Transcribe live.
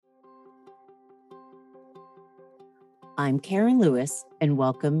I'm Karen Lewis, and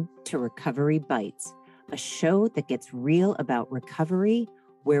welcome to Recovery Bites, a show that gets real about recovery,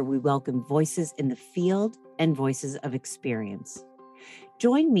 where we welcome voices in the field and voices of experience.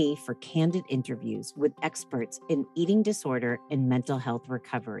 Join me for candid interviews with experts in eating disorder and mental health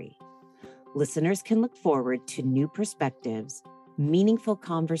recovery. Listeners can look forward to new perspectives, meaningful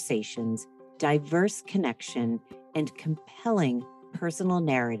conversations, diverse connection, and compelling personal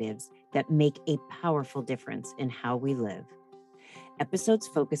narratives that make a powerful difference in how we live. Episodes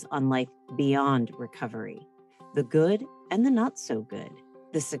focus on life beyond recovery, the good and the not so good,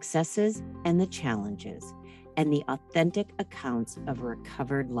 the successes and the challenges, and the authentic accounts of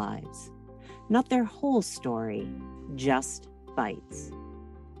recovered lives. Not their whole story, just bites.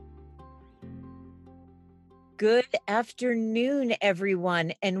 Good afternoon,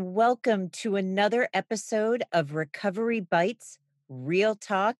 everyone, and welcome to another episode of Recovery Bites, Real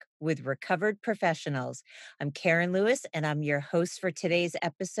Talk with Recovered Professionals. I'm Karen Lewis, and I'm your host for today's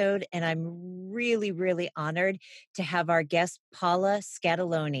episode, and I'm really honored to have our guest, Paula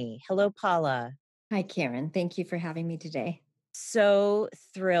Scatoloni. Hello, Paula. Hi, Karen. Thank you for having me today. So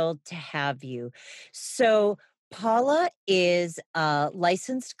thrilled to have you. So Paula is a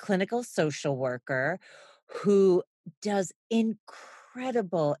licensed clinical social worker who does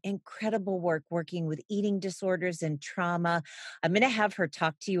incredible work working with eating disorders and trauma. I'm going to have her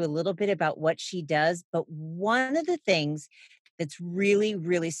talk to you a little bit about what she does, but one of the things that's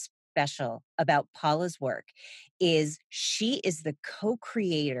really special about Paula's work is she is the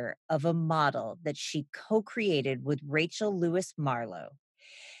co-creator of a model that she co-created with Rachel Lewis Marlowe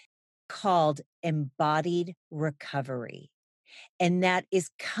called Embodied Recovery. And that is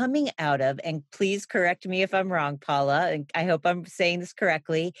coming out of, and please correct me if I'm wrong, Paula, and I hope I'm saying this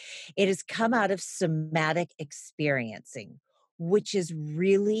correctly, it has come out of somatic experiencing, which is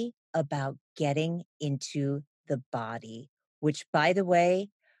really about getting into the body, which, by the way,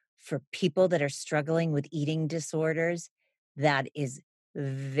 for people that are struggling with eating disorders, that is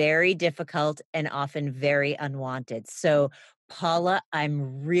very difficult and often very unwanted. So Paula,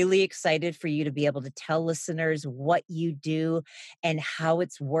 I'm really excited for you to be able to tell listeners what you do and how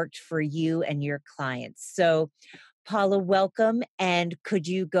it's worked for you and your clients. So, Paula, welcome. And could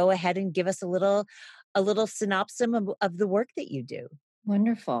you go ahead and give us a little synopsis of the work that you do?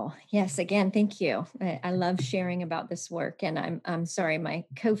 Wonderful. Yes, again, thank you. I love sharing about this work, and I'm sorry my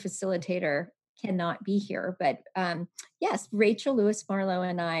co-facilitator cannot be here, but yes, Rachel Lewis Marlowe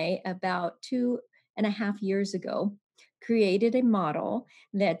and I, about 2.5 years ago, created a model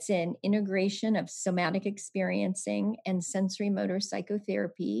that's an integration of somatic experiencing and sensory motor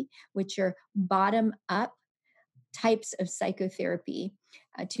psychotherapy, which are bottom up types of psychotherapy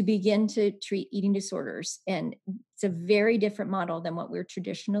to begin to treat eating disorders. And it's a very different model than what we're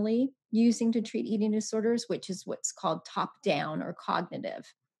traditionally using to treat eating disorders, which is what's called top down or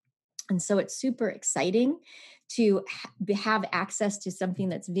cognitive. And so it's super exciting to have access to something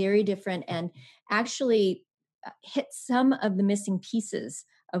that's very different and actually hit some of the missing pieces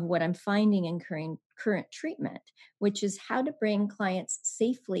of what I'm finding in current treatment, which is how to bring clients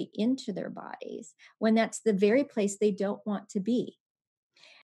safely into their bodies when that's the very place they don't want to be.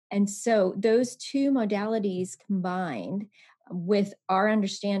 And so those two modalities combined with our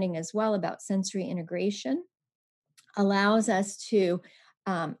understanding as well about sensory integration allows us to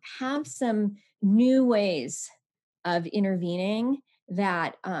have some new ways of intervening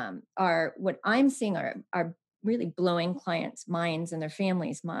that are what I'm seeing are really blowing clients' minds and their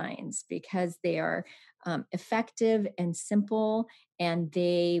families' minds because they are effective and simple and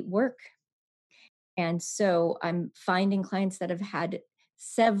they work. And so I'm finding clients that have had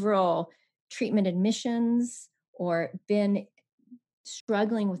several treatment admissions or been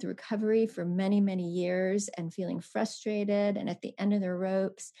struggling with recovery for many years and feeling frustrated and at the end of their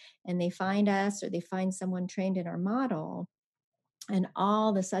ropes, and they find us or they find someone trained in our model, and all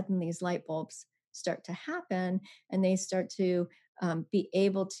of a sudden these light bulbs start to happen and they start to be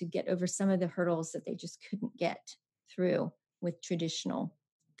able to get over some of the hurdles that they just couldn't get through with traditional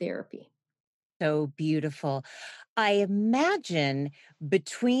therapy. So beautiful. I imagine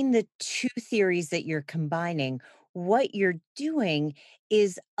between the two theories that you're combining, what you're doing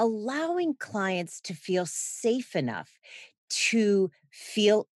is allowing clients to feel safe enough to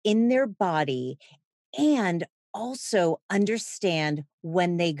feel in their body and also understand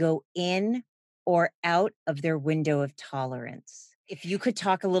when they go in or out of their window of tolerance. If you could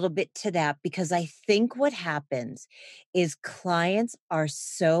talk a little bit to that, because I think what happens is clients are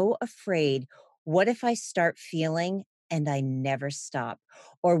so afraid. What if I start feeling and I never stop?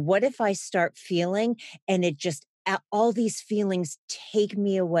 Or what if I start feeling and it just all these feelings take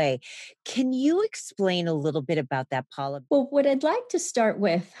me away. Can you explain a little bit about that, Paula? Well, what I'd like to start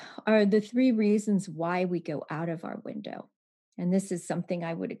with are the three reasons why we go out of our window. And this is something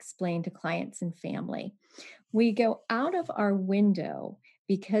I would explain to clients and family. We go out of our window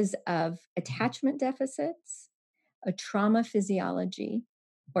because of attachment deficits, a trauma physiology,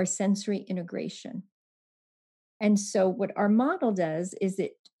 or sensory integration. And so, what our model does is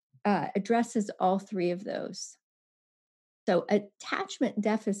it addresses all three of those. So, attachment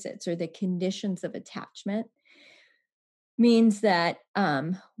deficits, or the conditions of attachment, means that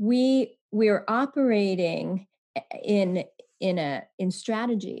we're operating in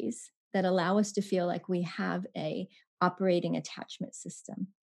strategies that allow us to feel like we have a operating attachment system.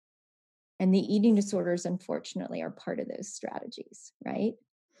 And the eating disorders, unfortunately, are part of those strategies, right?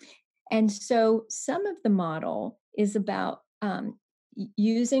 And so some of the model is about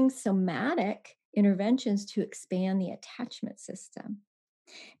using somatic interventions to expand the attachment system,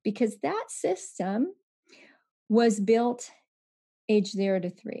 because that system was built age 0 to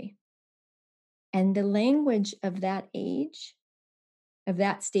 3. And the language of that age, of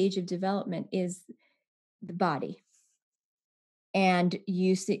that stage of development, is the body and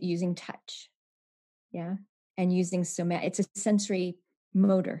using touch. Yeah. And using it's a sensory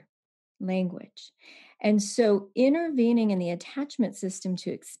motor language. And so intervening in the attachment system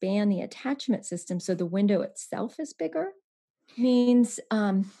to expand the attachment system so the window itself is bigger means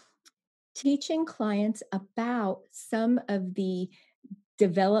teaching clients about some of the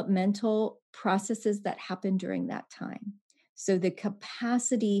developmental processes that happen during that time. So the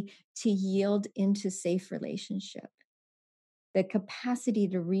capacity to yield into safe relationship, the capacity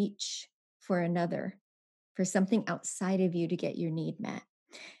to reach for another, for something outside of you to get your need met,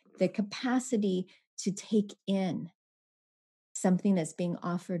 the capacity to take in something that's being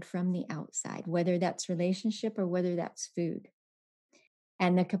offered from the outside, whether that's relationship or whether that's food,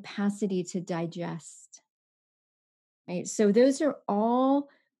 and the capacity to digest. Right? So those are all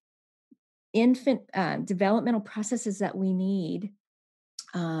infant developmental processes that we need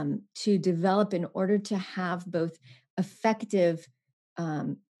to develop in order to have both effective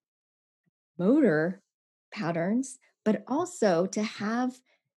motor patterns, but also to have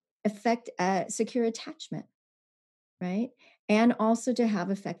secure attachment, right? And also to have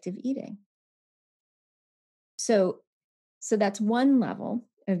effective eating. So that's one level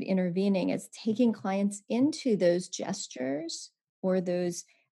of intervening, is taking clients into those gestures or those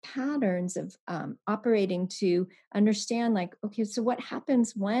patterns of operating to understand, like, okay, so what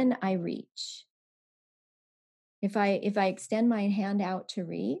happens when I reach? If I extend my hand out to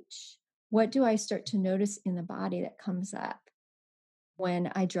reach, what do I start to notice in the body that comes up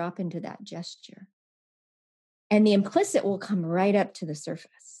when I drop into that gesture? And the implicit will come right up to the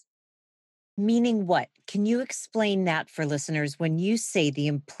surface. Meaning what? Can you explain that for listeners when you say the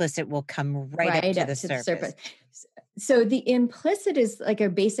implicit will come right up to the surface? So the implicit is like a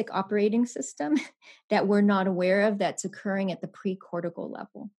basic operating system that we're not aware of, that's occurring at the precortical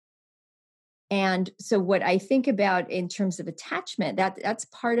level. And so what I think about in terms of attachment, that's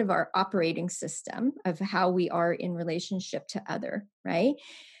part of our operating system of how we are in relationship to other, right?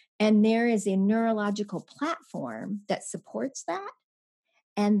 And there is a neurological platform that supports that.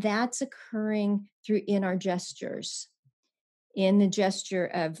 And that's occurring in our gestures, in the gesture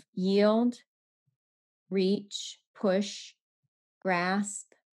of yield, reach, push,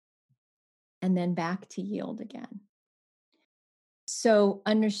 grasp, and then back to yield again. So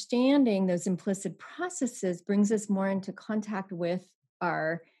understanding those implicit processes brings us more into contact with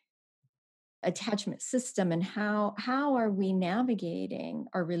our attachment system, and how are we navigating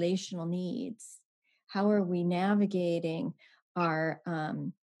our relational needs? How are we navigating our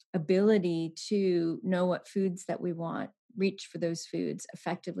ability to know what foods that we want, reach for those foods,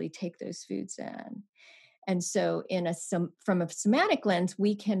 effectively take those foods in? And so from a somatic lens,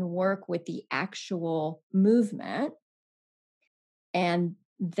 we can work with the actual movement, and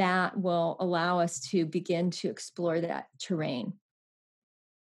that will allow us to begin to explore that terrain.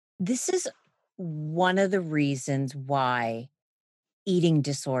 This is one of the reasons why eating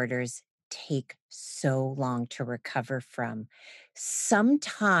disorders take so long to recover from.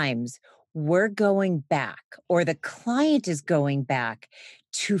 Sometimes we're going back, or the client is going back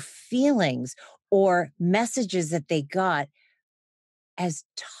to feelings or messages that they got as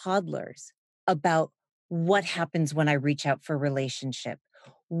toddlers about what happens when I reach out for relationship.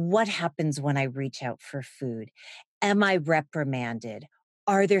 What happens when I reach out for food? Am I reprimanded?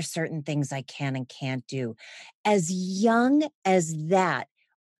 Are there certain things I can and can't do? As young as that,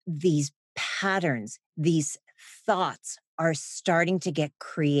 these patterns, these thoughts are starting to get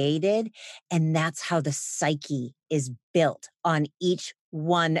created. And that's how the psyche is built on each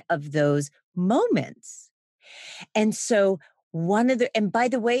one of those moments. And so and by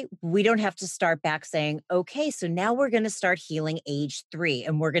the way, we don't have to start back saying, okay, so now we're going to start healing age 3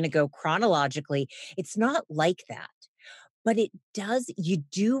 and we're going to go chronologically. It's not like that. But you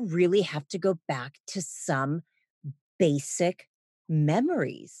do really have to go back to some basic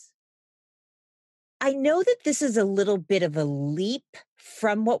memories. I know that this is a little bit of a leap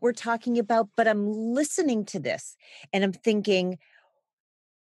from what we're talking about, but I'm listening to this and I'm thinking,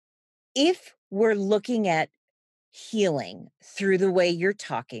 if we're looking at healing through the way you're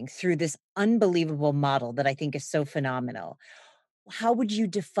talking, through this unbelievable model that I think is so phenomenal, how would you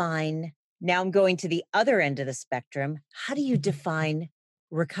define? Now I'm going to the other end of the spectrum. How do you define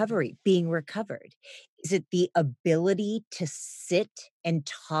recovery, being recovered? Is it the ability to sit and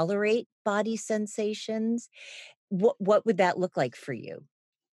tolerate body sensations? What would that look like for you?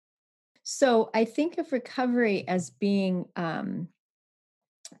 So I think of recovery as being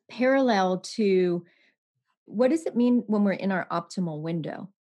parallel to what does it mean when we're in our optimal window?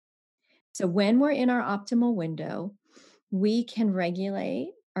 So when we're in our optimal window, we can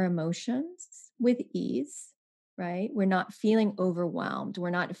regulate our emotions with ease, right? We're not feeling overwhelmed. We're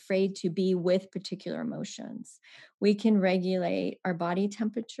not afraid to be with particular emotions. We can regulate our body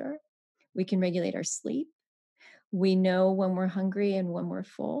temperature. We can regulate our sleep. We know when we're hungry and when we're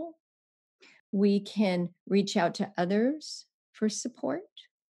full. We can reach out to others for support.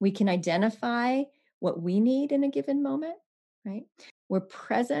 We can identify what we need in a given moment, right? We're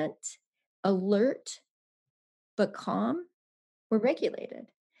present, alert, but calm. We're regulated.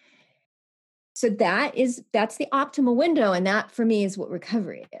 So that's the optimal window. And that for me is what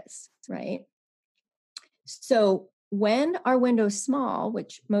recovery is, right? So when our window is small,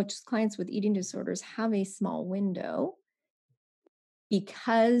 which most clients with eating disorders have a small window,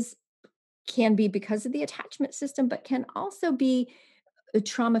 because can be because of the attachment system, but can also be a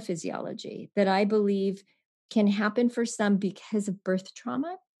trauma physiology that I believe can happen for some because of birth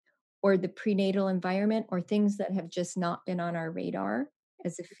trauma or the prenatal environment or things that have just not been on our radar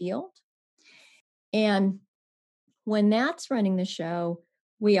as a field. And when that's running the show,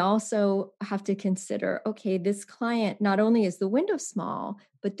 we also have to consider, okay, this client, not only is the window small,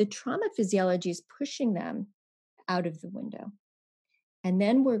 but the trauma physiology is pushing them out of the window. And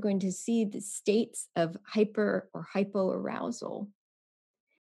then we're going to see the states of hyper or hypoarousal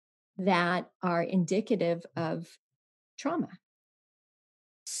that are indicative of trauma.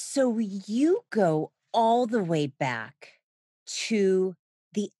 So you go all the way back to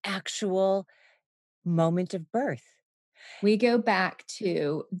the actual moment of birth. We go back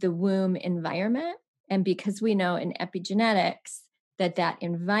to the womb environment. And because we know in epigenetics that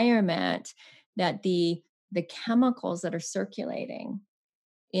environment, that the chemicals that are circulating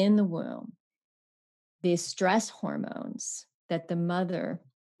in the womb, the stress hormones that the mother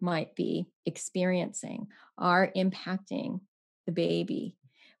might be experiencing are impacting the baby.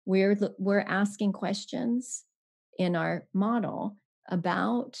 We're asking questions in our model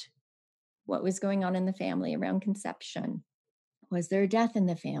about what was going on in the family around conception. Was there a death in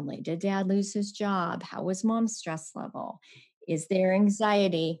the family? Did dad lose his job? How was mom's stress level? Is there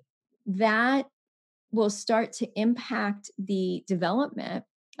anxiety? That will start to impact the development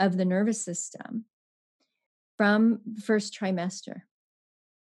of the nervous system from the first trimester.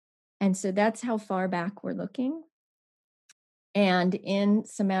 And so that's how far back we're looking. And in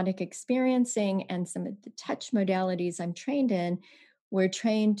somatic experiencing and some of the touch modalities I'm trained in, we're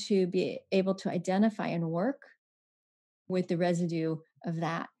trained to be able to identify and work with the residue of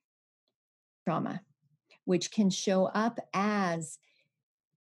that trauma, which can show up as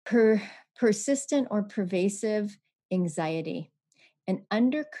persistent or pervasive anxiety, an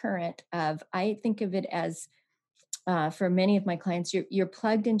undercurrent of, I think of it as, for many of my clients, you're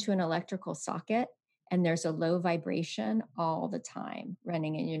plugged into an electrical socket and there's a low vibration all the time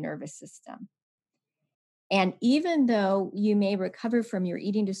running in your nervous system. And even though you may recover from your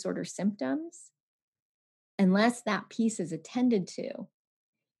eating disorder symptoms, unless that piece is attended to,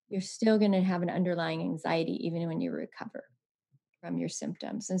 you're still going to have an underlying anxiety even when you recover from your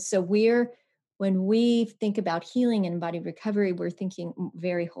symptoms. And so when we think about healing and body recovery, we're thinking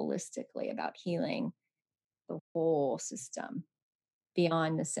very holistically about healing the whole system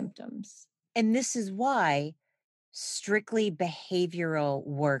beyond the symptoms. And this is why strictly behavioral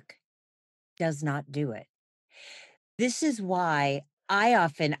work does not do it. This is why I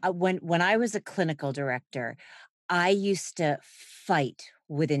often, when I was a clinical director, I used to fight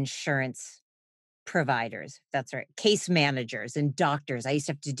with insurance providers. That's right. Case managers and doctors. I used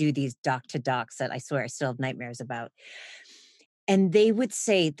to have to do these doc to docs that I swear I still have nightmares about. And they would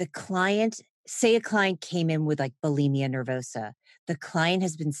say say a client came in with like bulimia nervosa. The client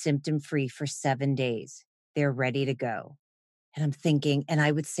has been symptom free for 7 days. They're ready to go. And I'm thinking, and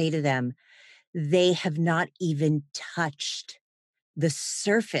I would say to them, they have not even touched the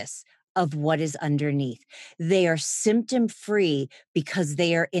surface of what is underneath. They are symptom free because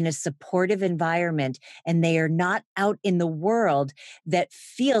they are in a supportive environment and they are not out in the world that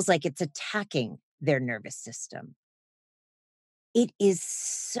feels like it's attacking their nervous system. It is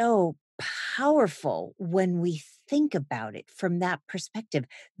so powerful when we think about it from that perspective,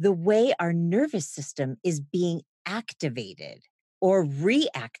 the way our nervous system is being activated or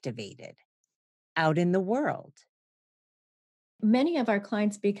reactivated out in the world. Many of our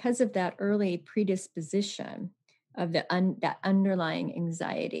clients, because of that early predisposition of that underlying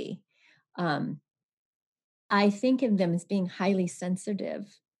anxiety, um, I think of them as being highly sensitive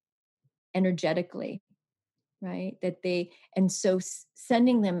energetically, right? And so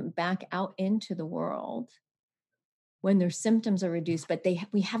sending them back out into the world when their symptoms are reduced, but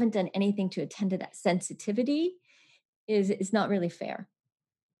we haven't done anything to attend to that sensitivity is not really fair.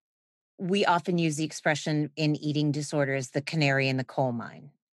 We often use the expression in eating disorders, the canary in the coal mine.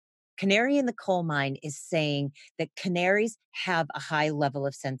 Canary in the coal mine is saying that canaries have a high level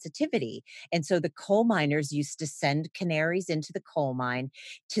of sensitivity. And so the coal miners used to send canaries into the coal mine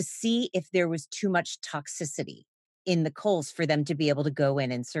to see if there was too much toxicity in the coals for them to be able to go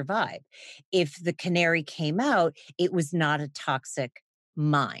in and survive. If the canary came out, it was not a toxic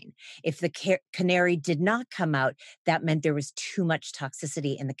mine. If the canary did not come out, that meant there was too much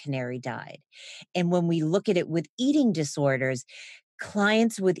toxicity and the canary died. And when we look at it with eating disorders,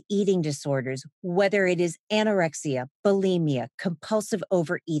 clients with eating disorders, whether it is anorexia, bulimia, compulsive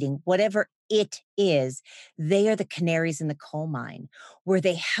overeating, whatever it is, they are the canaries in the coal mine where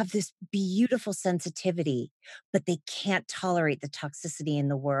they have this beautiful sensitivity, but they can't tolerate the toxicity in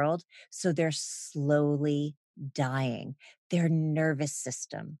the world. So they're slowly dying. Their nervous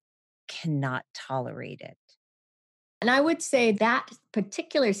system cannot tolerate it. And I would say that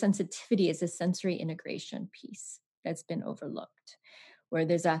particular sensitivity is a sensory integration piece that's been overlooked, where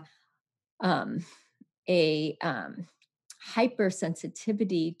there's um, a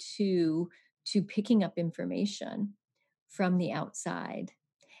hypersensitivity to picking up information from the outside,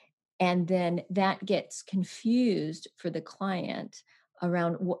 and then that gets confused for the client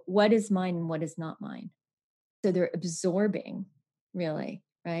around what is mine and what is not mine. So they're absorbing, really,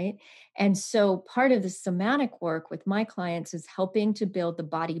 right? And so part of the somatic work with my clients is helping to build the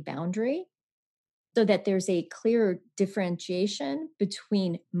body boundary so that there's a clear differentiation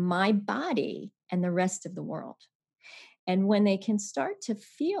between my body and the rest of the world. And when they can start to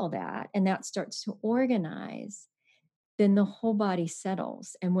feel that and that starts to organize, then the whole body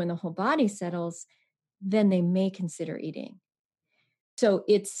settles. And when the whole body settles, then they may consider eating. So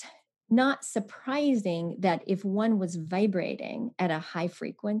it's not surprising that if one was vibrating at a high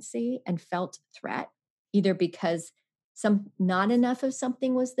frequency and felt threat, either because not enough of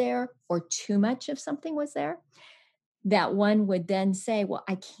something was there or too much of something was there, that one would then say, well,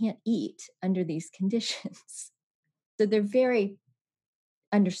 I can't eat under these conditions. So they're very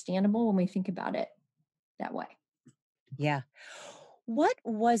understandable when we think about it that way. Yeah. What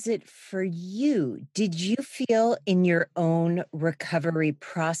was it for you? Did you feel in your own recovery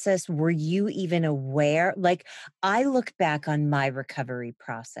process, were you even aware? Like, I look back on my recovery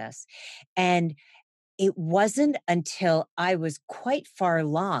process, and it wasn't until I was quite far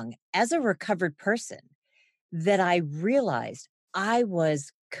along as a recovered person that I realized I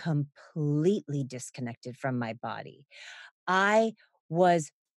was completely disconnected from my body. I was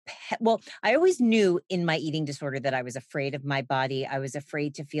well, I always knew in my eating disorder that I was afraid of my body. I was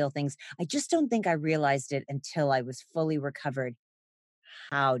afraid to feel things. I just don't think I realized it until I was fully recovered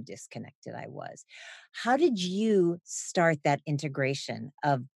how disconnected I was. How did you start that integration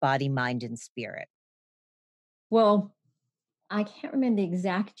of body, mind, and spirit? Well, I can't remember the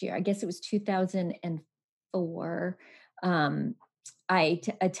exact year. I guess it was 2004. Um,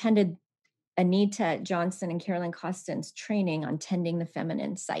 attended Anita Johnson and Carolyn Costin's training on tending the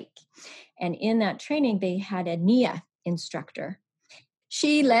feminine psyche. And in that training, they had a Nia instructor.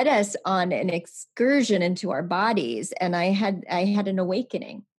 She led us on an excursion into our bodies, and I had an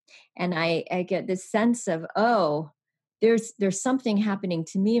awakening. And I get this sense of, oh, there's something happening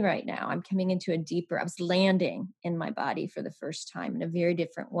to me right now. I'm coming into I was landing in my body for the first time in a very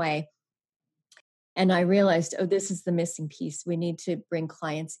different way. And I realized, oh, this is the missing piece. We need to bring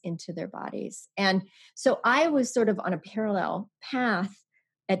clients into their bodies. And so I was sort of on a parallel path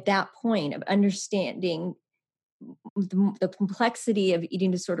at that point of understanding the complexity of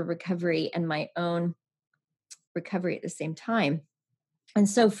eating disorder recovery and my own recovery at the same time. And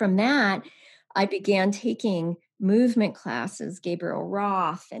so from that, I began taking movement classes, Gabriel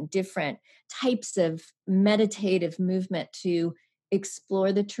Roth, and different types of meditative movement to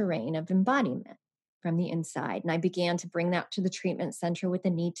explore the terrain of embodiment from the inside. And I began to bring that to the treatment center with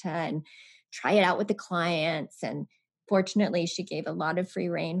Anita and try it out with the clients. And fortunately, she gave a lot of free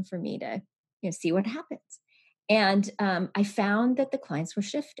reign for me to, see what happens. And I found that the clients were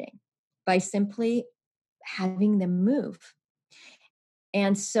shifting by simply having them move.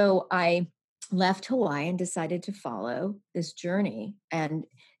 And so I left Hawaii and decided to follow this journey. And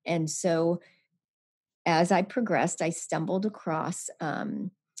so as I progressed, I stumbled across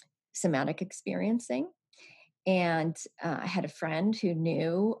somatic experiencing. And I had a friend who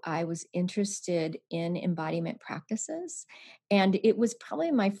knew I was interested in embodiment practices. And it was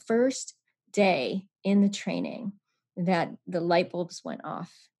probably my first day in the training that the light bulbs went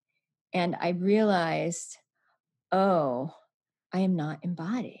off. And I realized, oh, I am not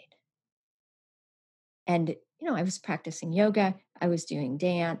embodied. And, I was practicing yoga, I was doing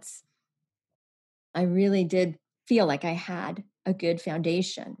dance. I really did feel like I had a good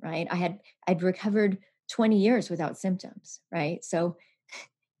foundation, right? I'd recovered 20 years without symptoms, right? So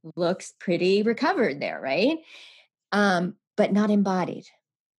looks pretty recovered there, right? But not embodied.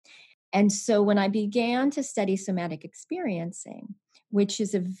 And so when I began to study somatic experiencing, which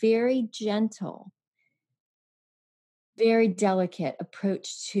is a very gentle, very delicate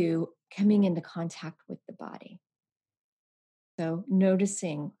approach to coming into contact with the body. So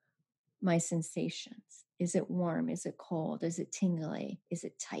noticing my sensations. Is it warm? Is it cold? Is it tingly? Is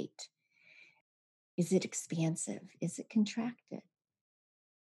it tight? Is it expansive? Is it contracted?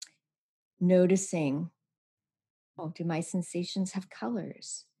 Noticing, do my sensations have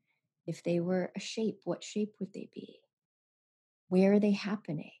colors? If they were a shape, what shape would they be? Where are they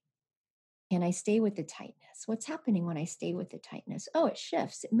happening? Can I stay with the tightness? What's happening when I stay with the tightness? Oh, it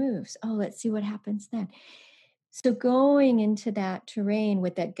shifts, it moves. Oh, let's see what happens then. So going into that terrain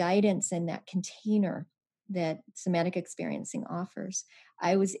with that guidance and that container that somatic experiencing offers,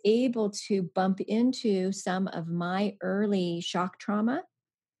 I was able to bump into some of my early shock trauma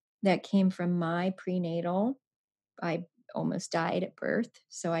that came from my prenatal. I almost died at birth,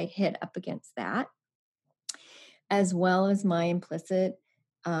 so I hit up against that, as well as my implicit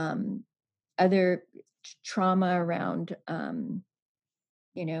other trauma around,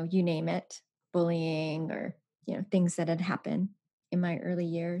 you name it, bullying or, things that had happened in my early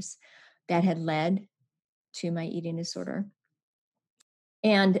years that had led to my eating disorder.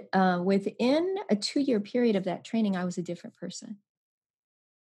 And within a 2-year period of that training, I was a different person.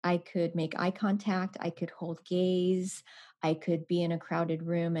 I could make eye contact, I could hold gaze, I could be in a crowded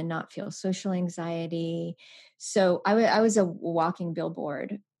room and not feel social anxiety. So I was a walking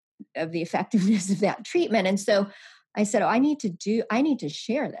billboard of the effectiveness of that treatment. And so I said, I need to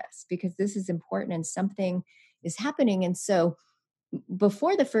share this because this is important and something is happening. And so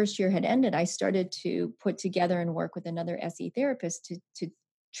before the first year had ended, I started to put together and work with another SE therapist to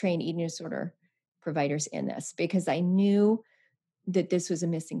train eating disorder providers in this because I knew that this was a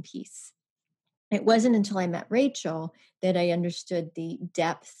missing piece. It wasn't until I met Rachel that I understood the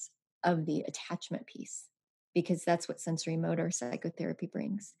depths of the attachment piece, because that's what sensory motor psychotherapy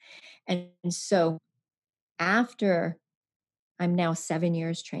brings. And so after I'm now 7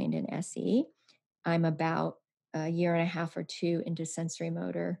 years trained in SE, I'm about a year and a half or 2 into sensory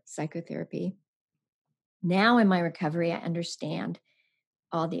motor psychotherapy. Now in my recovery, I understand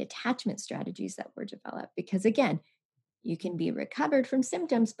all the attachment strategies that were developed because, again, you can be recovered from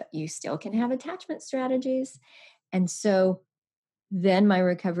symptoms, but you still can have attachment strategies. And so then my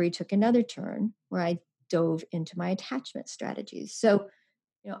recovery took another turn where I dove into my attachment strategies. So,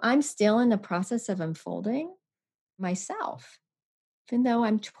 I'm still in the process of unfolding myself, even though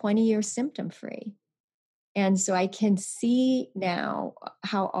I'm 20 years symptom free. And so I can see now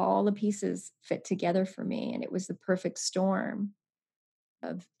how all the pieces fit together for me. And it was the perfect storm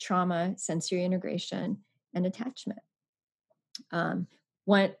of trauma, sensory integration, and attachment.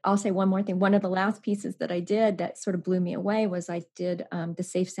 I'll say one more thing. One of the last pieces that I did that sort of blew me away was I did the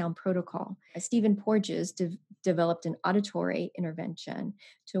Safe Sound Protocol. Stephen Porges developed an auditory intervention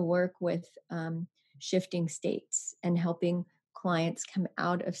to work with shifting states and helping clients come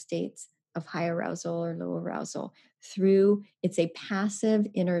out of states of high arousal or low arousal through, it's a passive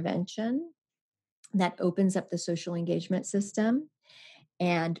intervention that opens up the social engagement system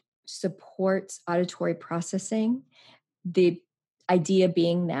and supports auditory processing. The idea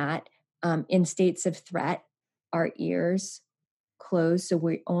being that in states of threat, our ears close, so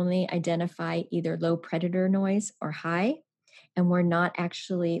we only identify either low predator noise or high, and we're not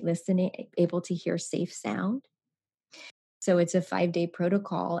actually able to hear safe sound. So it's a 5-day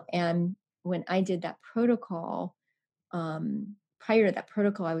protocol. And when I did that protocol, prior to that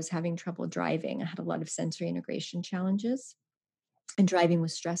protocol, I was having trouble driving. I had a lot of sensory integration challenges, and driving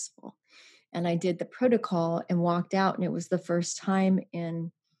was stressful. And I did the protocol and walked out, and it was the first time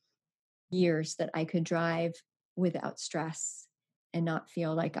in years that I could drive without stress and not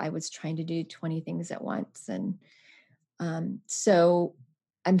feel like I was trying to do 20 things at once. And so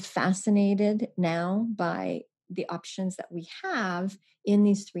I'm fascinated now by the options that we have in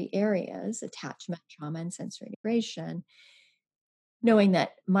these three areas: attachment, trauma, and sensory integration, knowing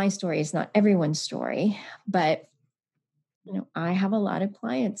that my story is not everyone's story. But I have a lot of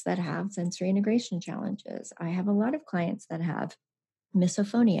clients that have sensory integration challenges. I have a lot of clients that have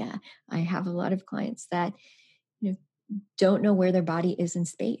misophonia. I have a lot of clients that you know, don't know where their body is in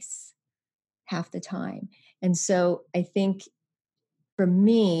space half the time. And so I think for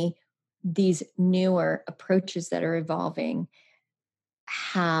me, these newer approaches that are evolving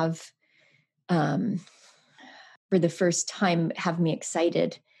have, for the first time, have me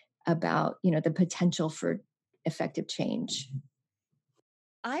excited about the potential for effective change.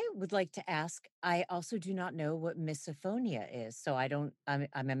 I would like to ask, I also do not know what misophonia is, so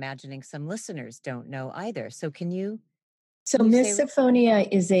I'm imagining some listeners don't know either. So So can you say what? misophonia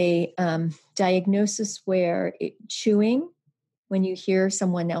is a diagnosis where chewing, when you hear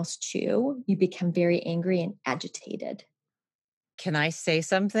someone else chew, you become very angry and agitated. Can I say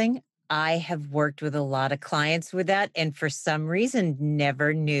something? I have worked with a lot of clients with that, and for some reason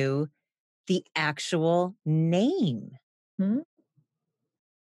never knew the actual name. Hmm?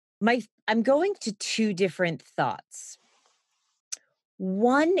 I'm going to two different thoughts.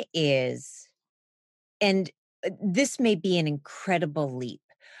 One is, and this may be an incredible leap,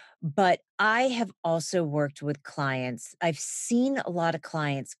 but I have also worked with clients. I've seen a lot of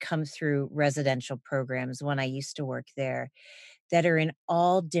clients come through residential programs when I used to work there that are in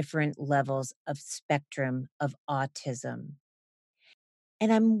all different levels of spectrum of autism.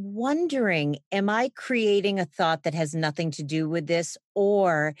 And I'm wondering, am I creating a thought that has nothing to do with this,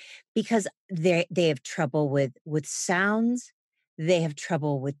 or because they have trouble with sounds, they have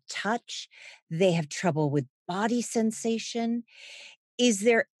trouble with touch, they have trouble with body sensation? Is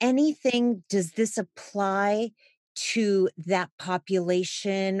there anything, does this apply to that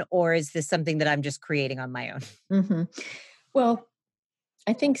population, or is this something that I'm just creating on my own? Hmm. Well,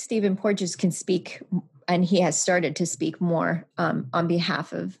 I think Stephen Porges can speak, and he has started to speak more on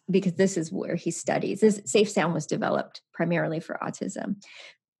behalf of, because this is where he studies. This Safe Sound was developed primarily for autism.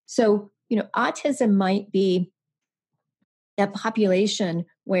 So, autism might be that population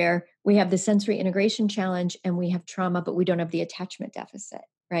where we have the sensory integration challenge and we have trauma, but we don't have the attachment deficit,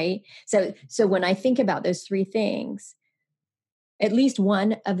 right? So when I think about those three things, at least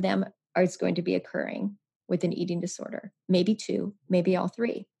one of them is going to be occurring with an eating disorder, maybe two, maybe all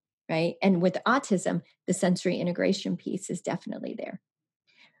three, right? And with autism, the sensory integration piece is definitely there,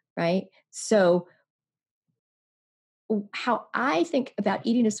 right? So how I think about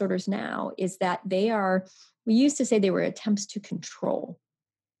eating disorders now is that we used to say they were attempts to control.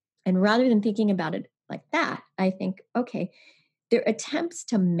 And rather than thinking about it like that, I think, okay, they're attempts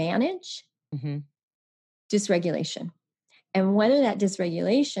to manage Mhm. dysregulation. And whether that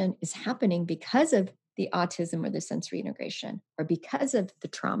dysregulation is happening because of the autism or the sensory integration, or because of the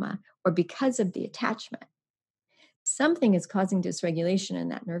trauma, or because of the attachment, something is causing dysregulation in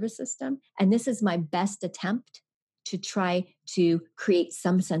that nervous system. And this is my best attempt to try to create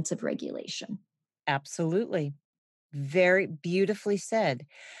some sense of regulation. Absolutely. Very beautifully said.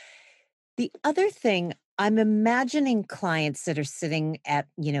 The other thing, I'm imagining clients that are sitting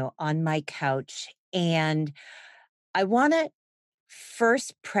on my couch, and I want to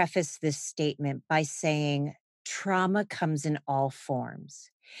first preface this statement by saying trauma comes in all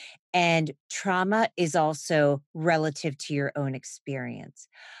forms, and trauma is also relative to your own experience.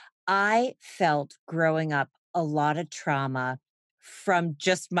 I felt growing up a lot of trauma from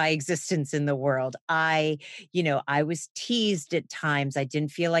just my existence in the world. I was teased at times. I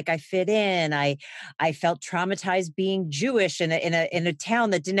didn't feel like I fit in. I felt traumatized being Jewish in a town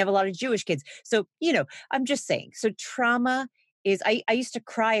that didn't have a lot of Jewish kids. So, I'm just saying. So trauma is I used to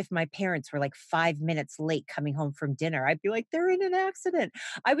cry if my parents were like 5 minutes late coming home from dinner. I'd be like, they're in an accident.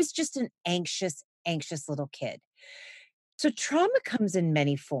 I was just an anxious little kid. So trauma comes in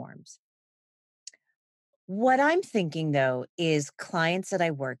many forms. What I'm thinking though is clients that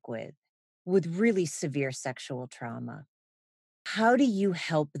I work with really severe sexual trauma. How do you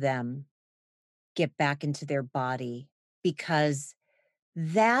help them get back into their body? Because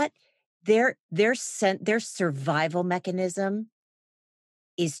that their survival mechanism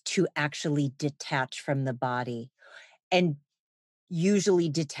is to actually detach from the body. and usually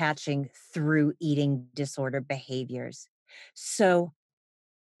detaching through eating disorder behaviors. So,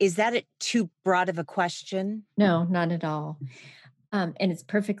 is that too broad of a question? No, not at all. And it's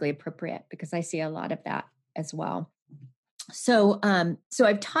perfectly appropriate because I see a lot of that as well. So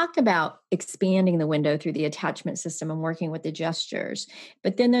I've talked about expanding the window through the attachment system and working with the gestures.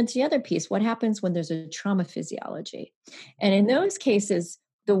 But then there's the other piece. What happens when there's a trauma physiology? And in those cases,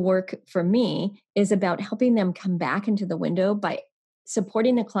 the work for me is about helping them come back into the window by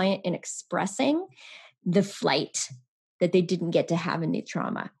supporting the client in expressing the flight that they didn't get to have in the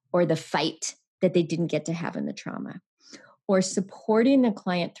trauma, or the fight that they didn't get to have in the trauma, or supporting the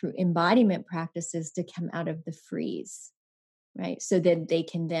client through embodiment practices to come out of the freeze, right? So that they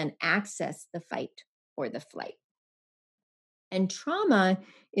can then access the fight or the flight. And trauma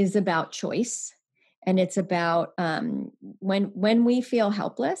is about choice, and it's about when we feel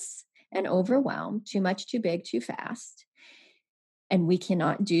helpless and overwhelmed, too much, too big, too fast, and we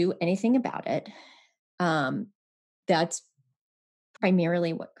cannot do anything about it. That's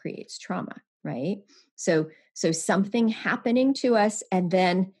primarily what creates trauma, right? So something happening to us, and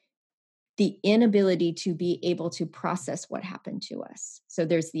then the inability to be able to process what happened to us. So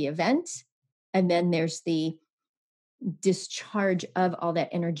there's the event, and then there's the discharge of all that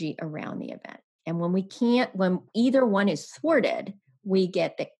energy around the event. And when either one is thwarted, we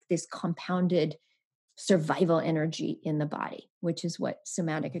get this compounded survival energy in the body, which is what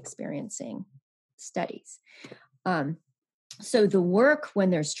somatic experiencing studies. So the work when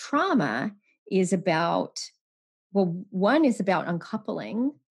there's trauma is about, well, one is about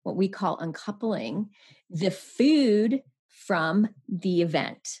uncoupling, what we call uncoupling the food from the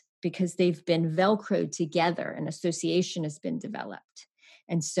event, because they've been Velcroed together, an association has been developed.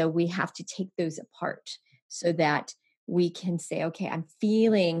 And so we have to take those apart so that we can say, okay, I'm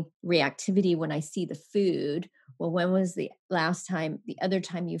feeling reactivity when I see the food. Well, when was the other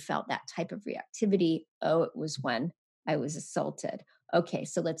time you felt that type of reactivity? Oh, it was when I was assaulted. Okay,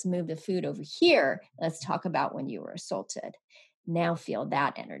 so let's move the food over here. Let's talk about when you were assaulted. Now feel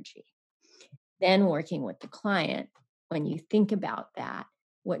that energy. Then working with the client, when you think about that,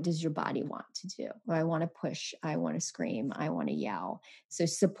 what does your body want to do? Well, I want to push, I want to scream, I want to yell. So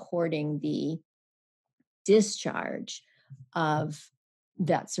supporting the discharge of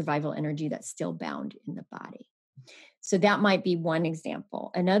that survival energy that's still bound in the body. So that might be one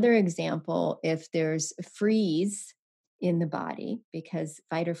example. Another example, if there's a freeze in the body because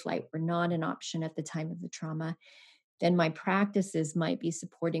fight or flight were not an option at the time of the trauma, then my practices might be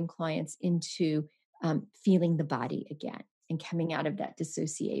supporting clients into feeling the body again and coming out of that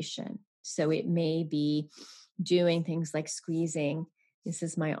dissociation. So it may be doing things like squeezing. This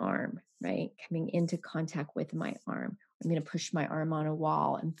is my arm, right? Coming into contact with my arm. I'm going to push my arm on a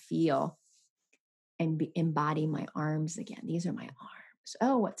wall and feel and embody my arms again. These are my arms.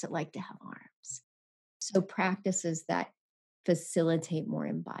 Oh, what's it like to have arms? So practices that facilitate more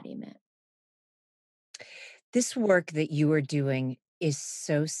embodiment. This work that you are doing is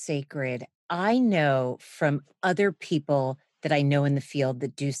so sacred. I know from other people that I know in the field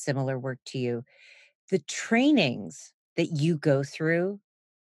that do similar work to you, the trainings that you go through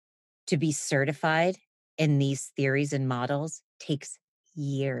to be certified in these theories and models takes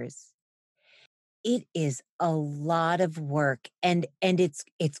years. It is a lot of work, and it's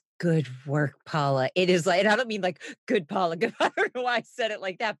good work, Paula. It is like, and I don't mean like good Paula, good, I don't know why I said it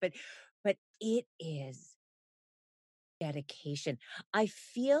like that, but it is dedication. I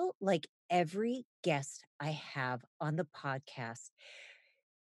feel like every guest I have on the podcast,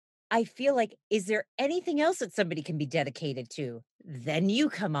 I feel like, is there anything else that somebody can be dedicated to? Then you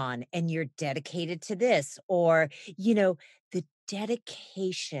come on and you're dedicated to this, or, the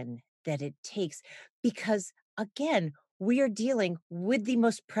dedication that it takes. Because again, we are dealing with the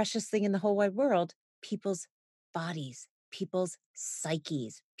most precious thing in the whole wide world, people's bodies, people's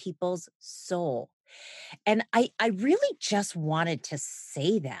psyches, people's soul. And I really just wanted to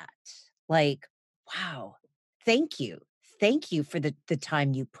say that. Like, wow, thank you. Thank you for the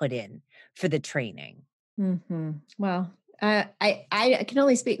time you put in for the training. Well, I can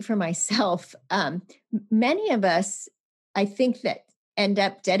only speak for myself. Many of us, I think, that end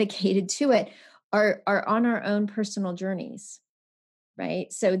up dedicated to it are on our own personal journeys,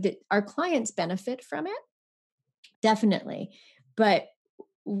 right? So that our clients benefit from it, definitely. But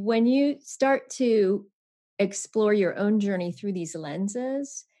when you start to explore your own journey through these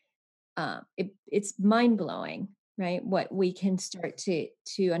lenses, it's mind blowing, right? What we can start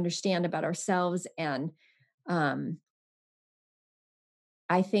to understand about ourselves, and um,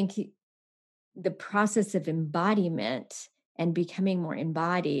 I think the process of embodiment and becoming more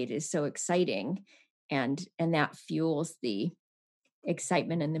embodied is so exciting. and that fuels the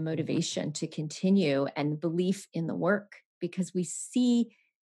excitement and the motivation to continue and belief in the work, because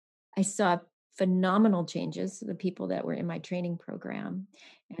I saw phenomenal changes, the people that were in my training program.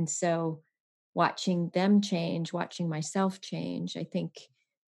 And so watching them change, watching myself change, I think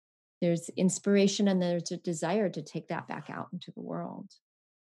there's inspiration and there's a desire to take that back out into the world.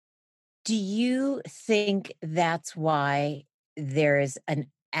 Do you think that's why there is an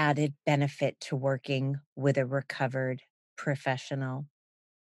added benefit to working with a recovered professional?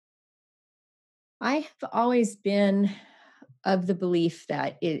 I have always been of the belief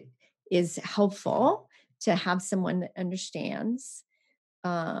that it is helpful to have someone that understands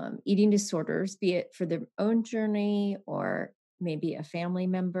eating disorders, be it for their own journey or maybe a family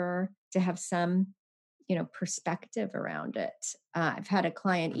member, to have some, perspective around it. I've had a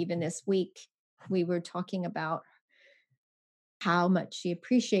client even this week. We were talking about how much she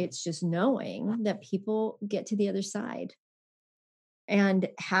appreciates just knowing that people get to the other side, and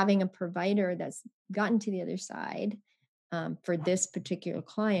having a provider that's gotten to the other side. For this particular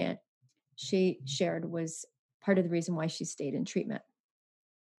client, she shared, was part of the reason why she stayed in treatment.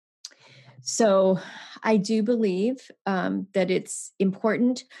 So I do believe that it's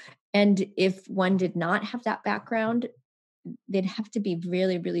important. And if one did not have that background, they'd have to be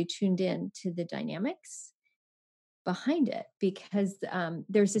really, really tuned in to the dynamics behind it, because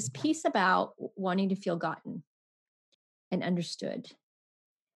there's this piece about wanting to feel gotten and understood.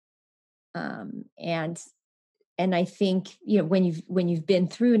 And I think, when you've been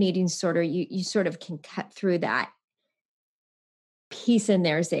through an eating disorder, you sort of can cut through that piece, and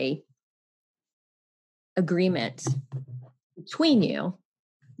there's a agreement between you,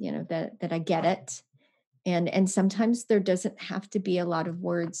 that I get it. And sometimes there doesn't have to be a lot of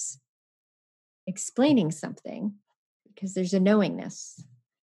words explaining something, because there's a knowingness.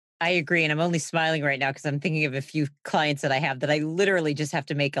 I agree. And I'm only smiling right now because I'm thinking of a few clients that I have that I literally just have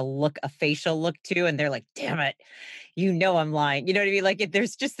to make a facial look to. And they're like, damn it, I'm lying. You know what I mean? Like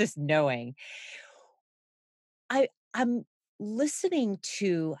there's just this knowing. I'm listening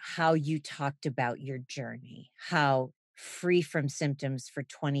to how you talked about your journey, how free from symptoms for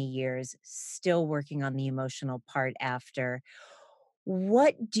 20 years, still working on the emotional part after.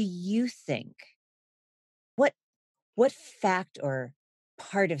 What do you think? What what fact or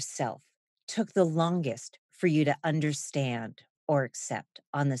part of self took the longest for you to understand or accept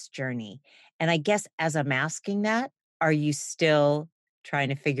on this journey? And I guess as I'm asking that, are you still trying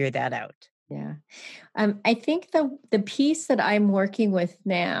to figure that out? Yeah. I think the piece that I'm working with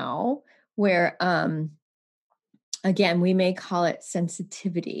now, where again, we may call it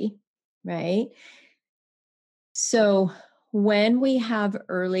sensitivity, right? So when we have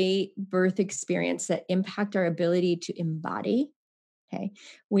early birth experience that impact our ability to embody, okay,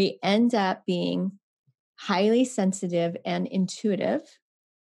 we end up being highly sensitive and intuitive,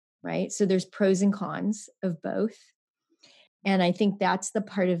 right? So there's pros and cons of both. And I think that's the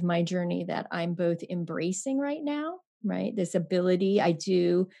part of my journey that I'm both embracing right now, right? This ability. I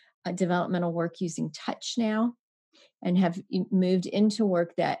do developmental work using touch now, and have moved into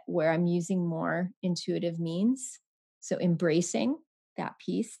work where I'm using more intuitive means. So embracing that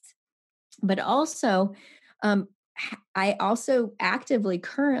piece, but also I also actively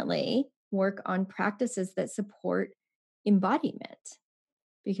currently work on practices that support embodiment,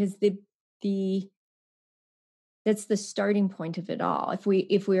 because the that's the starting point of it all.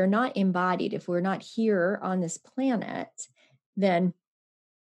 If we are not embodied, if we're not here on this planet, then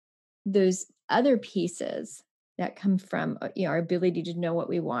those other pieces that come from our ability to know what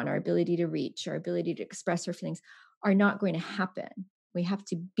we want, our ability to reach, our ability to express our feelings are not going to happen. We have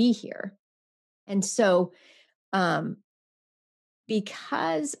to be here. And so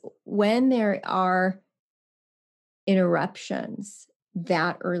because when there are interruptions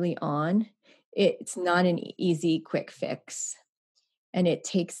that early on, it's not an easy quick fix, and it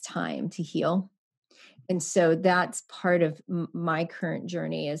takes time to heal. And so that's part of my current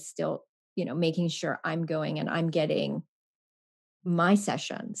journey, is still making sure I'm going and I'm getting my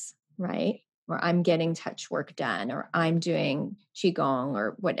sessions, right? Or I'm getting touch work done, or I'm doing qigong,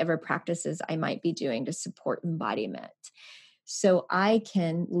 or whatever practices I might be doing to support embodiment, so I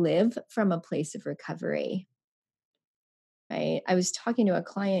can live from a place of recovery. Right? I was talking to a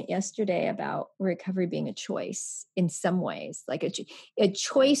client yesterday about recovery being a choice in some ways, like a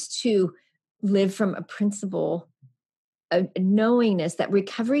choice to live from a principle, a knowingness that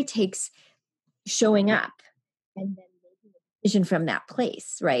recovery takes showing up and then making a decision from that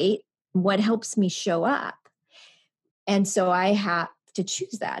place, right? What helps me show up? And so I have to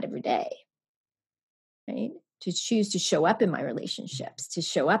choose that every day, right? to choose to show up in my relationships, to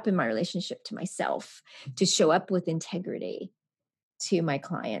show up in my relationship to myself, to show up with integrity to my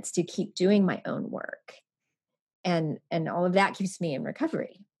clients, to keep doing my own work. And all of that keeps me in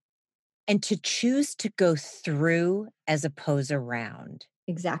recovery. And to choose to go through as opposed around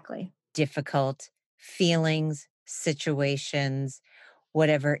Exactly. difficult feelings, situations,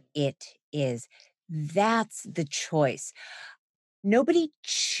 whatever it is. That's the choice. Nobody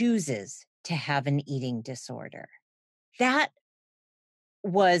chooses to have an eating disorder. That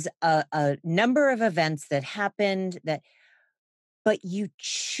was a number of events that happened but you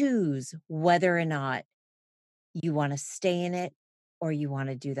choose whether or not you want to stay in it or you want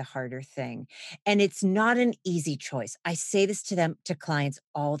to do the harder thing. And it's not an easy choice. I say this to clients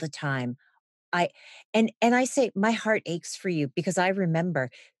all the time. I and I say my heart aches for you because I remember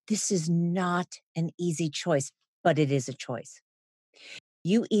this is not an easy choice, but it is a choice.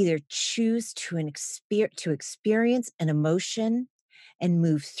 You either choose to experience an emotion and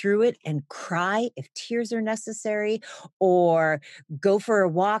move through it and cry if tears are necessary, or go for a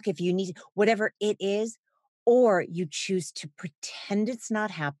walk if you need, whatever it is, or you choose to pretend it's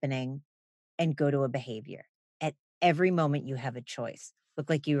not happening and go to a behavior. At every moment, you have a choice. Look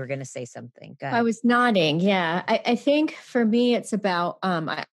like you were going to say something. Go I ahead. was nodding. Yeah. I think for me, it's about,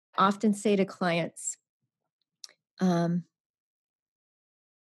 I often say to clients, um,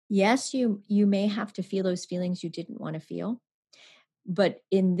 yes, you may have to feel those feelings you didn't want to feel, but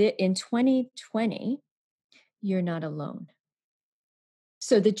in 2020, you're not alone.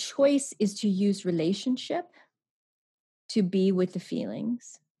 So the choice is to use relationship to be with the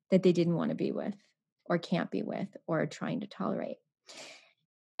feelings that they didn't want to be with or can't be with or are trying to tolerate.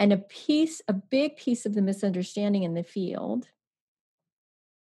 And a big piece of the misunderstanding in the field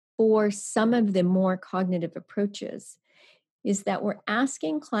for some of the more cognitive approaches is that we're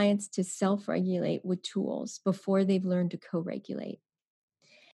asking clients to self-regulate with tools before they've learned to co-regulate.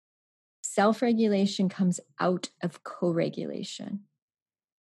 Self-regulation comes out of co-regulation.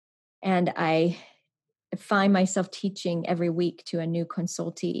 And I find myself teaching every week to a new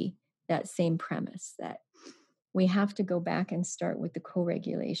consultee that same premise, that we have to go back and start with the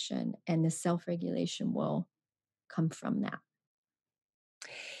co-regulation, and the self-regulation will come from that.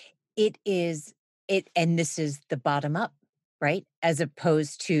 It is it, and this is the bottom up, right? As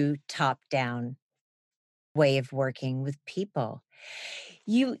opposed to top down way of working with people.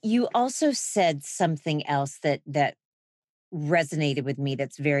 You also said something else that resonated with me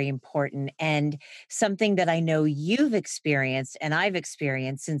that's very important, and something that I know you've experienced and I've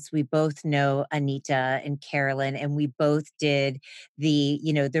experienced since we both know Anita and Carolyn, and we both did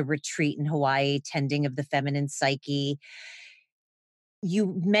the retreat in Hawaii, Tending of the Feminine Psyche.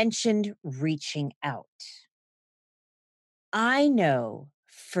 You mentioned reaching out. I know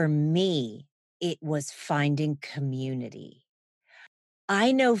for me, it was finding community.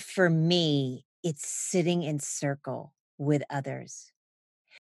 I know for me, it's sitting in circle with others,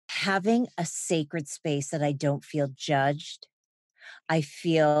 having a sacred space that I don't feel judged. I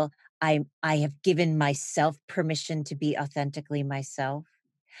feel I have given myself permission to be authentically myself.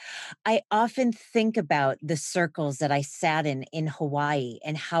 I often think about the circles that I sat in Hawaii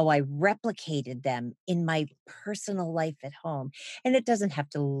and how I replicated them in my personal life at home. And it doesn't have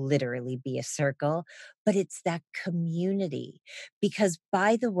to literally be a circle, but it's that community. Because,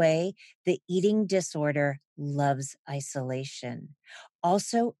 by the way, the eating disorder loves isolation.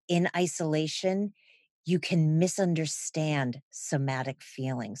 Also, in isolation, you can misunderstand somatic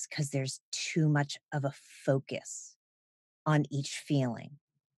feelings because there's too much of a focus on each feeling.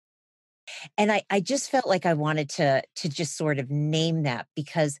 And I just felt like I wanted to just sort of name that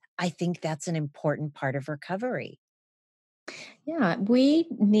because I think that's an important part of recovery. Yeah, we're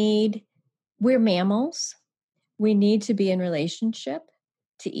mammals. We need to be in relationship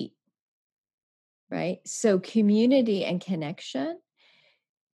to eat, right? So community and connection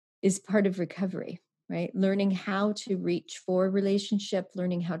is part of recovery, right? Learning how to reach for relationship,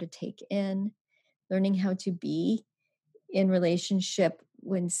 learning how to take in, learning how to be in relationship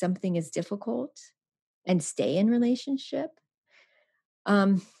when something is difficult and stay in relationship.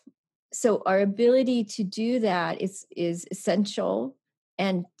 Um, so our ability to do that is essential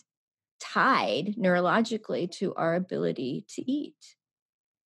and tied neurologically to our ability to eat.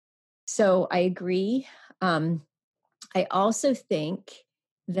 So I agree. I also think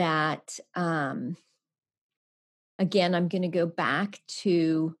that, again, I'm going to go back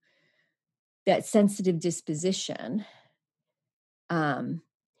to that sensitive disposition, um,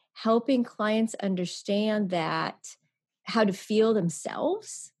 helping clients understand that how to feel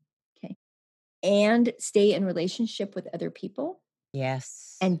themselves, okay, and stay in relationship with other people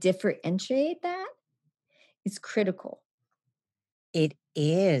Yes. and differentiate that is critical. It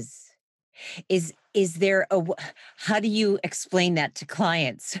is. Is there how do you explain that to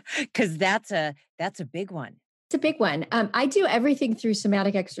clients? Because that's a big one. It's a big one. I do everything through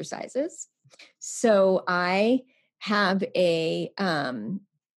somatic exercises. So I have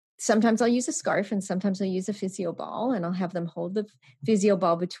sometimes I'll use a scarf and sometimes I'll use a physio ball, and I'll have them hold the physio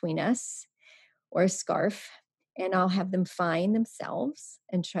ball between us or a scarf, and I'll have them find themselves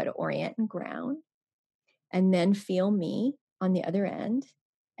and try to orient and ground, and then feel me on the other end,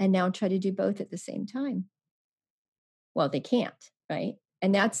 and now try to do both at the same time. Well, they can't, right?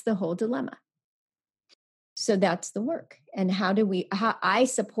 And that's the whole dilemma. So that's the work. And how I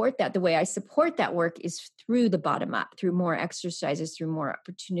support that? The way I support that work is through the bottom up, through more exercises, through more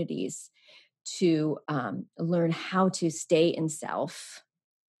opportunities to learn how to stay in self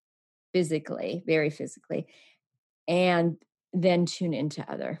physically, very physically, and then tune into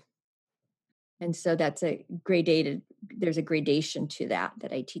other. And so that's there's a gradation to that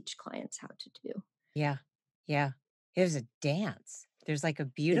I teach clients how to do. Yeah. Yeah. There's a dance. There's like a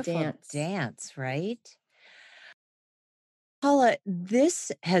beautiful dance, right? Paula,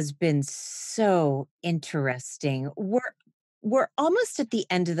 this has been so interesting. We're almost at the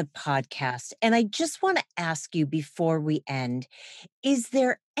end of the podcast, and I just want to ask you before we end, is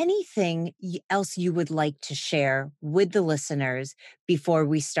there anything else you would like to share with the listeners before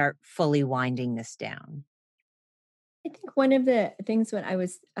we start fully winding this down? I think one of the things when I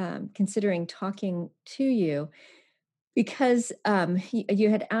was considering talking to you, because you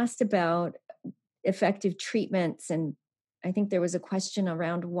had asked about effective treatments, and I think there was a question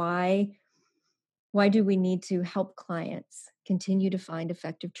around why do we need to help clients continue to find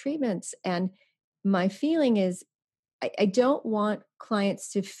effective treatments? And my feeling is I don't want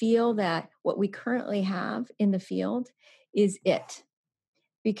clients to feel that what we currently have in the field is it.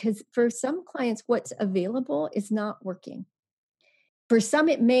 Because for some clients, what's available is not working. For some,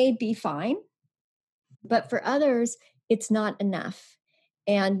 it may be fine, but for others, it's not enough.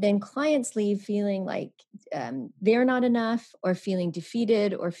 And then clients leave feeling like they're not enough, or feeling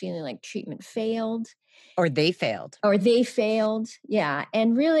defeated, or feeling like treatment failed. Or they failed. Yeah.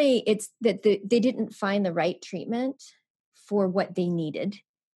 And really, it's that they didn't find the right treatment for what they needed.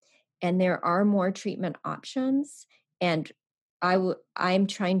 And there are more treatment options. And I'm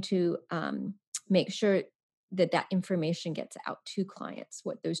trying to make sure that information gets out to clients,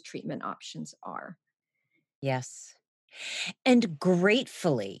 what those treatment options are. Yes. And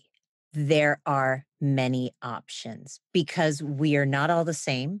gratefully, there are many options because we are not all the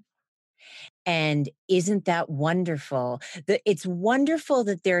same. And isn't that wonderful? It's wonderful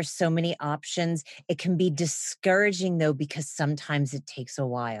that there are so many options. It can be discouraging, though, because sometimes it takes a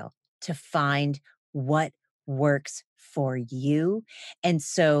while to find what works for you. And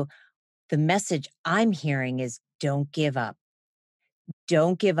so the message I'm hearing is don't give up.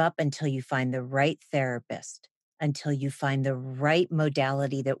 Don't give up until you find the right therapist, until you find the right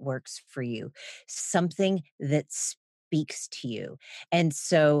modality that works for you, something that speaks to you. And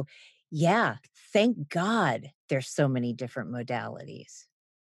so, yeah, thank God there's so many different modalities.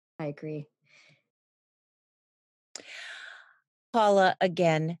 I agree. Paula,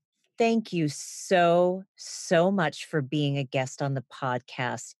 again, thank you so, so much for being a guest on the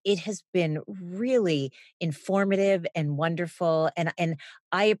podcast. It has been really informative and wonderful, and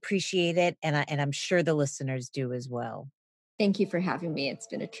I appreciate it, and I'm sure the listeners do as well. Thank you for having me. It's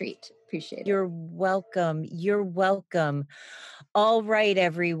been a treat. Appreciate it. You're welcome. You're welcome. All right,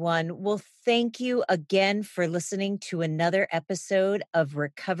 everyone. Well, thank you again for listening to another episode of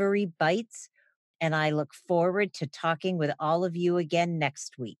Recovery Bites. And I look forward to talking with all of you again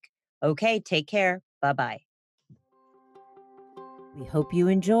next week. Okay, take care. Bye-bye. We hope you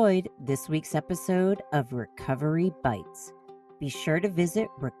enjoyed this week's episode of Recovery Bites. Be sure to visit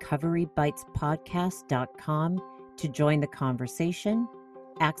recoverybitespodcast.com to join the conversation,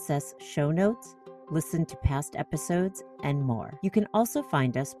 access show notes, listen to past episodes, and more. You can also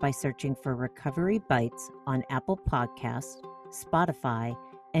find us by searching for Recovery Bites on Apple Podcasts, Spotify,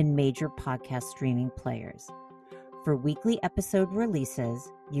 and major podcast streaming players. For weekly episode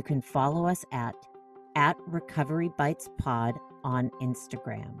releases, you can follow us at Recovery Bites Pod on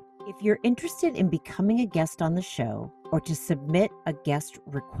Instagram. If you're interested in becoming a guest on the show or to submit a guest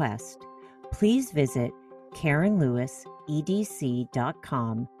request, please visit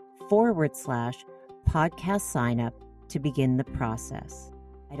KarenLewisEDC.com/podcast sign up to begin the process.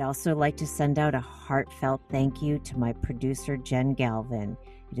 I'd also like to send out a heartfelt thank you to my producer, Jen Galvin.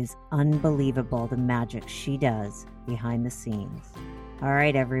 It is unbelievable the magic she does behind the scenes. All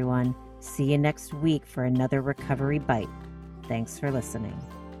right, everyone. See you next week for another Recovery Bite. Thanks for listening.